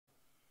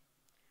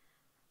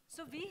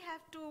So we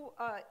have to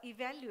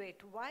evaluate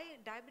why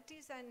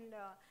diabetes and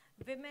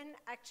women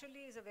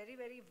actually is a very,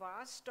 very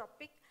vast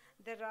topic.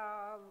 There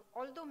are,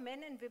 although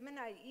men and women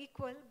are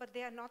equal, but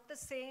they are not the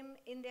same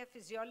in their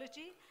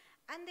physiology,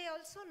 and they are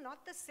also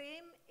not the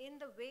same in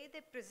the way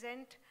they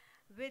present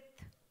with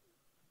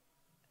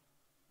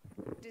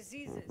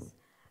diseases.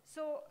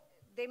 So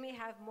they may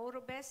have more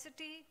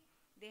obesity,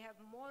 they have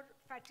more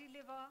fatty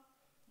liver,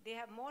 they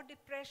have more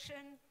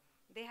depression,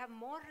 they have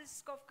more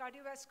risk of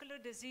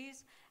cardiovascular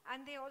disease,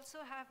 and they also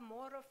have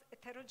more of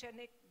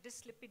atherogenic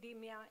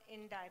dyslipidemia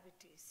in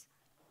diabetes.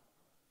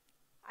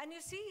 And you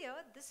see here,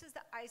 this is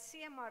the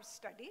ICMR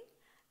study,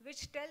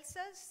 which tells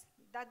us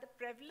that the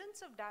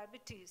prevalence of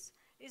diabetes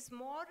is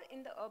more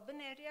in the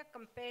urban area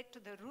compared to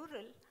the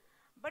rural.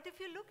 But if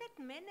you look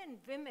at men and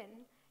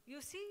women,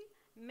 you see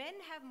men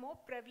have more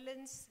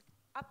prevalence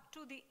up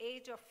to the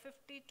age of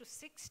 50 to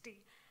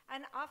 60.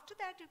 And after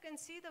that, you can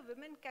see the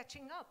women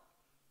catching up.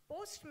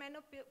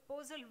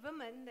 Post-menopausal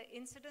women, the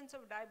incidence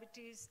of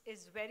diabetes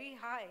is very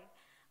high,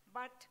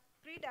 but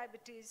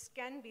pre-diabetes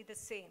can be the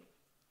same.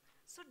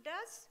 So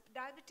does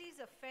diabetes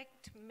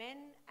affect men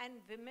and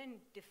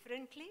women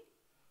differently?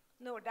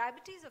 No,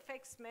 diabetes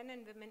affects men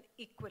and women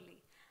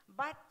equally,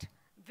 but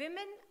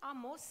women are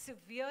more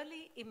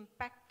severely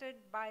impacted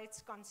by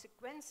its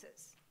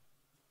consequences.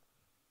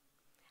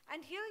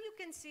 And here you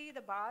can see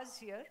the bars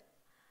here.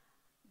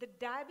 The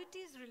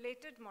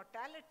diabetes-related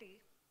mortality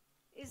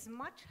is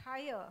much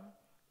higher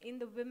in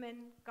the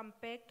women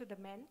compared to the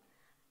men.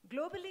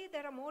 Globally,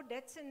 there are more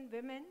deaths in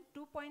women,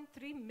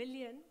 2.3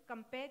 million,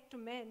 compared to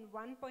men,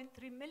 1.3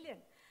 million.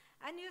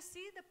 And you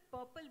see the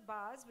purple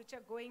bars, which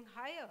are going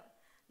higher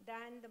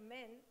than the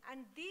men,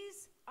 and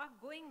these are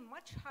going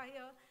much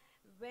higher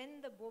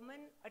when the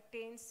woman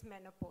attains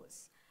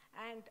menopause,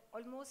 and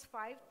almost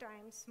 5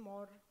 times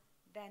more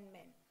than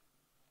men.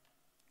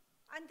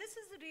 And this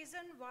is the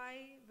reason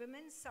why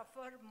women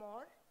suffer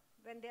more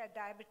when they are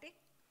diabetic,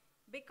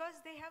 because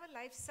they have a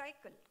life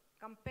cycle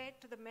compared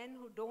to the men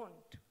who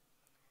don't.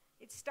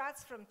 It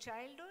starts from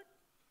childhood,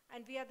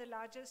 and we are the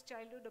largest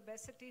childhood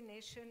obesity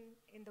nation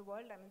in the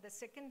world, I mean the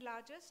second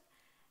largest,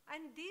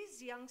 and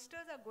these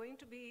youngsters are going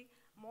to be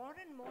more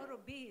and more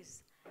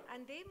obese,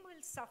 and they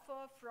will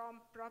suffer from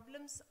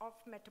problems of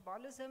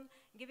metabolism,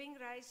 giving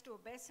rise to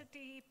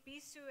obesity,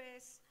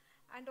 PCOS,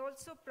 and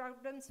also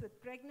problems with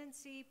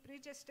pregnancy,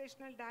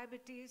 pregestational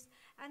diabetes,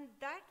 and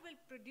that will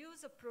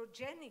produce a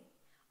progeny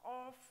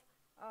of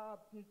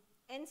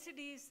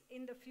NCDs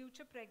in the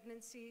future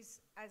pregnancies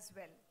as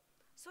well.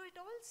 So it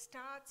all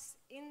starts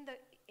in the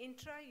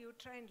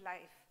intrauterine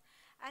life.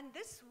 And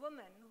this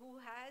woman who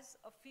has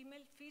a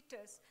female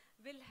fetus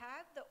will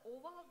have the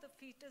ova of the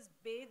fetus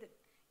bathed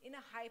in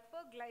a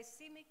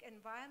hyperglycemic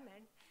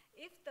environment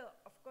if the,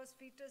 of course,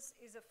 fetus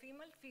is a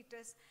female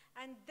fetus,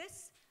 and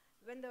this,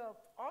 when the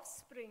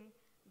offspring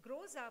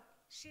grows up,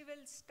 she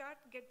will start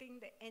getting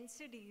the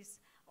NCDs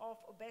of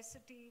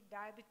obesity,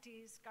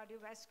 diabetes,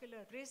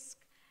 cardiovascular risk,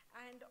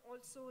 and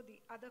also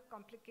the other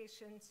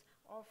complications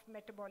of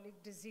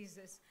metabolic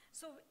diseases.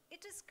 So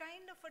it is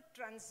kind of a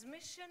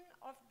transmission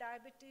of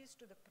diabetes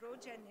to the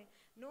progeny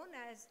known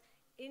as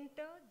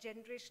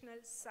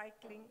intergenerational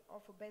cycling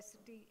of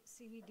obesity,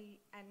 CVD,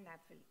 and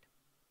NAFLD.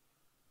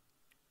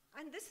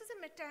 And this is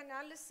a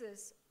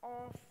meta-analysis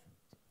of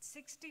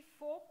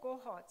 64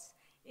 cohorts,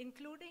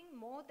 including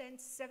more than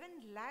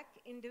 7 lakh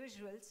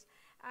individuals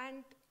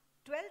and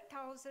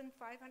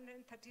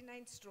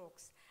 12,539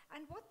 strokes.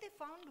 And what they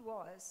found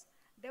was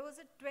there was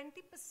a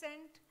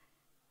 20%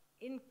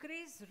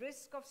 increased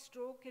risk of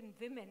stroke in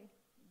women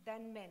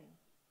than men.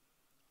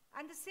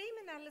 And the same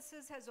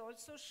analysis has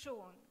also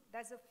shown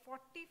there's a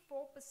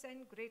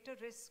 44% greater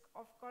risk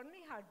of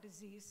coronary heart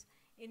disease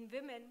in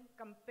women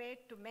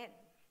compared to men.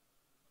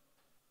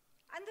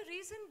 And the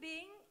reason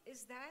being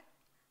is that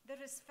the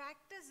risk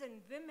factors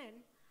in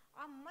women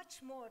are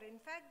much more. In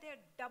fact, they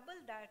are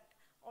double that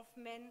of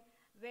men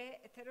where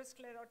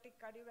atherosclerotic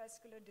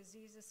cardiovascular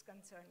disease is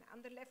concerned.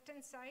 On the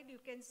left-hand side, you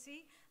can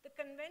see the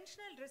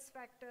conventional risk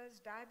factors: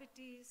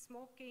 diabetes,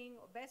 smoking,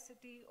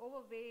 obesity,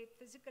 overweight,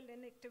 physical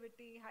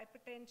inactivity,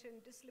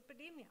 hypertension,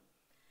 dyslipidemia.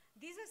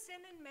 These are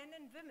seen in men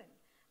and women,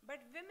 but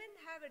women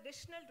have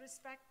additional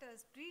risk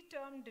factors: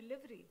 preterm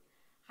delivery,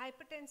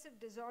 hypertensive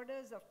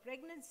disorders of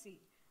pregnancy,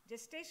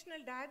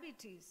 gestational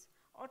diabetes,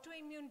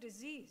 autoimmune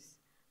disease,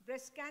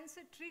 breast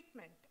cancer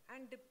treatment,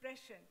 and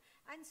depression.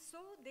 And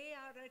so they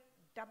are at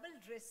double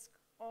risk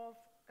of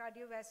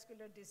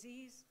cardiovascular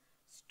disease,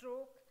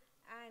 stroke,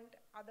 and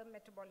other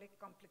metabolic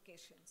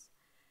complications.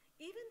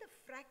 Even the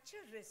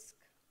fracture risk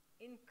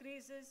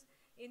increases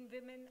in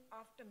women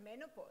after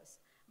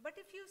menopause. But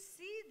if you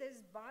see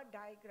this bar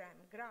diagram,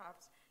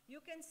 graphs,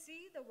 you can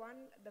see the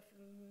one,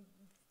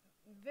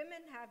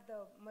 women have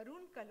the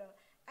maroon color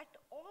at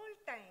all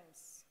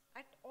times,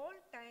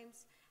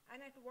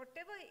 and at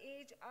whatever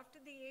age, after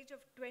the age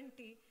of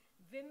 20,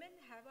 women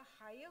have a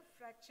higher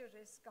fracture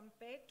risk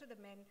compared to the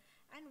men.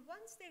 And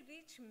once they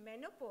reach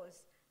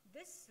menopause,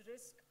 this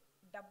risk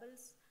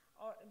doubles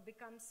or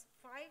becomes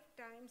 5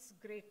 times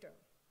greater.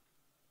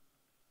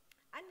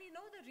 And we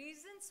know the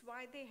reasons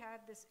why they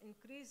have this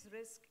increased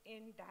risk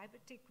in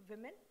diabetic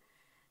women?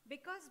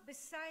 Because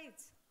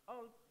besides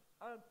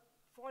a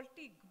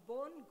faulty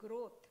bone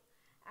growth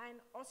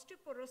and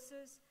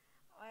osteoporosis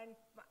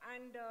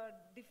and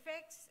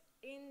defects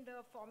in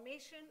the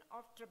formation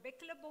of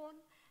trabecular bone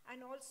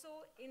and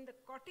also in the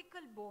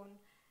cortical bone,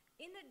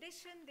 in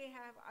addition, they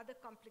have other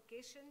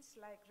complications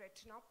like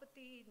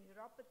retinopathy,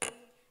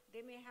 neuropathy.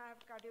 They may have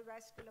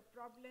cardiovascular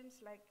problems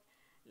like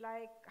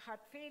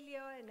heart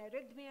failure and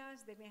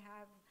arrhythmias. They may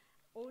have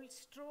old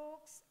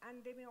strokes, and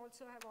they may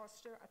also have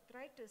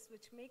osteoarthritis,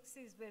 which makes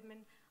these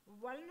women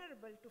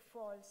vulnerable to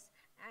falls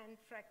and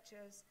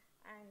fractures.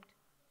 And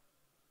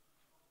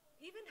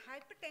even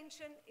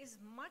hypertension is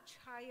much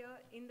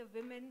higher in the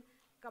women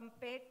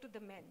compared to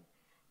the men.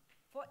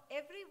 For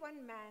every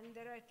one man,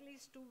 there are at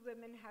least 2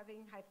 women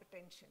having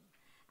hypertension.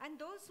 And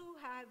those who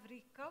have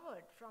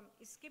recovered from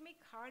ischemic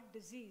heart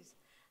disease,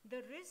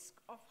 the risk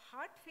of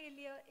heart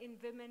failure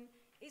in women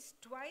is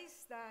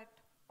twice that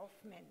of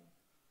men.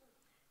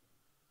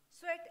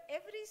 So at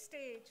every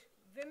stage,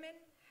 women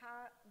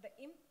have the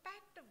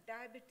impact of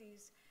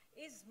diabetes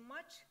is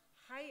much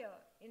higher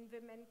in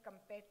women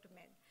compared to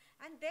men.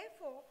 And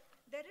therefore,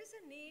 there is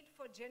a need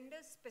for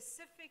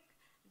gender-specific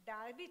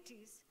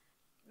diabetes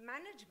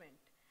management.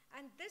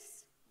 And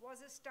this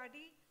was a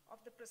study of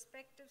the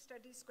Prospective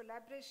Studies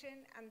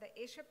Collaboration and the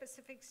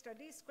Asia-Pacific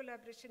Studies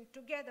Collaboration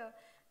together.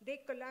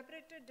 They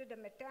collaborated, did a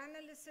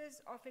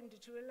meta-analysis of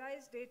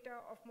individualized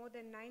data of more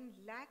than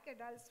 9 lakh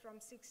adults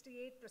from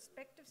 68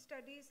 prospective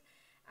studies.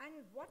 And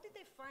what did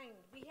they find?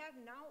 We have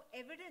now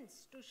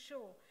evidence to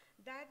show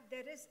that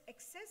there is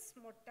excess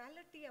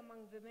mortality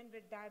among women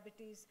with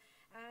diabetes,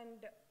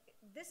 and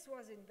this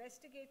was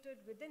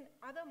investigated within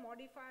other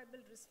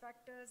modifiable risk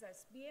factors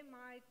as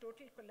BMI,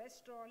 total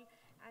cholesterol,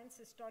 and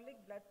systolic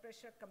blood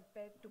pressure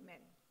compared to men.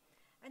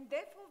 And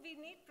therefore, we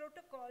need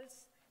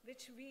protocols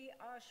which we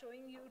are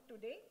showing you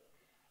today.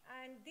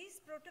 And these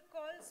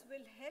protocols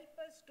will help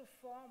us to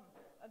form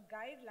a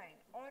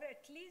guideline, or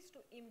at least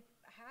to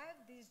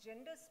have these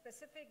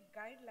gender-specific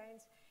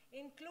guidelines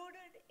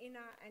included in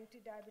our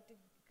anti-diabetic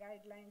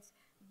guidelines,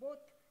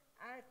 both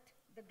at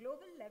the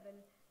global level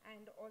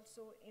and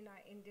also in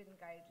our Indian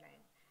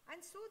guideline.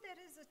 And so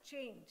there is a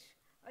change.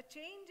 A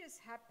change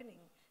is happening.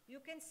 You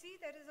can see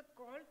there is a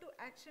call to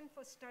action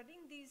for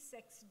studying these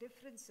sex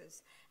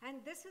differences.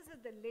 And this is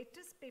the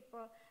latest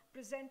paper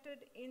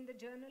presented in the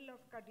Journal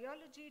of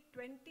Cardiology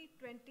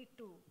 2022,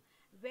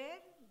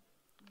 where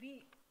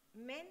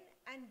men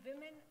and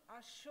women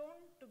are shown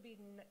to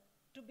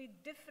be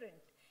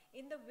different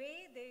in the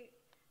way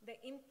the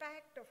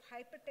impact of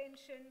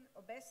hypertension,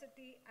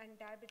 obesity, and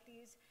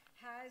diabetes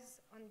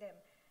has on them.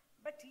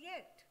 But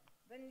yet,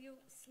 when you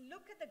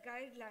look at the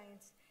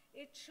guidelines,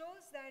 it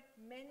shows that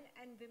men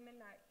and women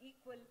are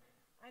equal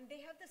and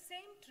they have the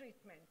same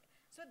treatment.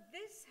 So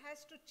this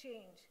has to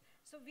change.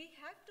 So we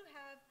have to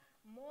have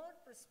more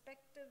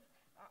prospective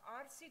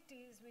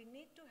RCTs. We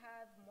need to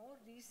have more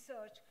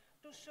research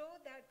to show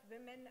that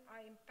women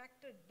are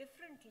impacted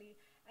differently,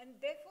 and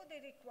therefore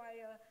they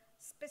require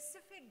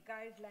specific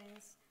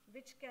guidelines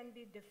which can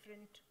be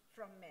different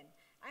from men.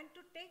 And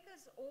to take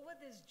us over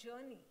this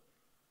journey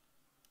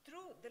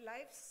through the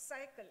life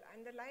cycle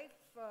and the life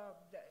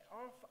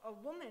of a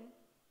woman,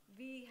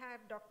 we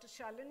have Dr.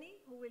 Shalini,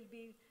 who will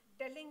be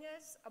telling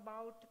us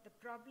about the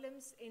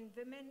problems in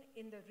women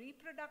in the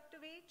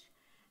reproductive age,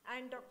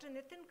 and Dr.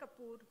 Nitin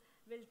Kapoor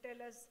will tell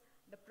us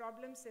the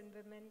problems in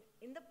women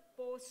in the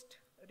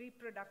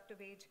post-reproductive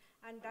age,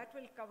 and that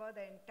will cover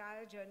the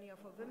entire journey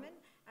of a woman.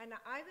 And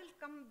I will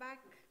come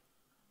back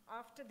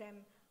after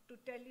them to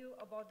tell you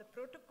about the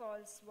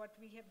protocols, what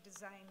we have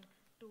designed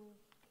to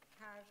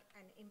have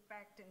an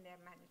impact in their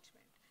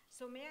management.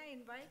 So may I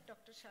invite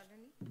Dr.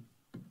 Shalini?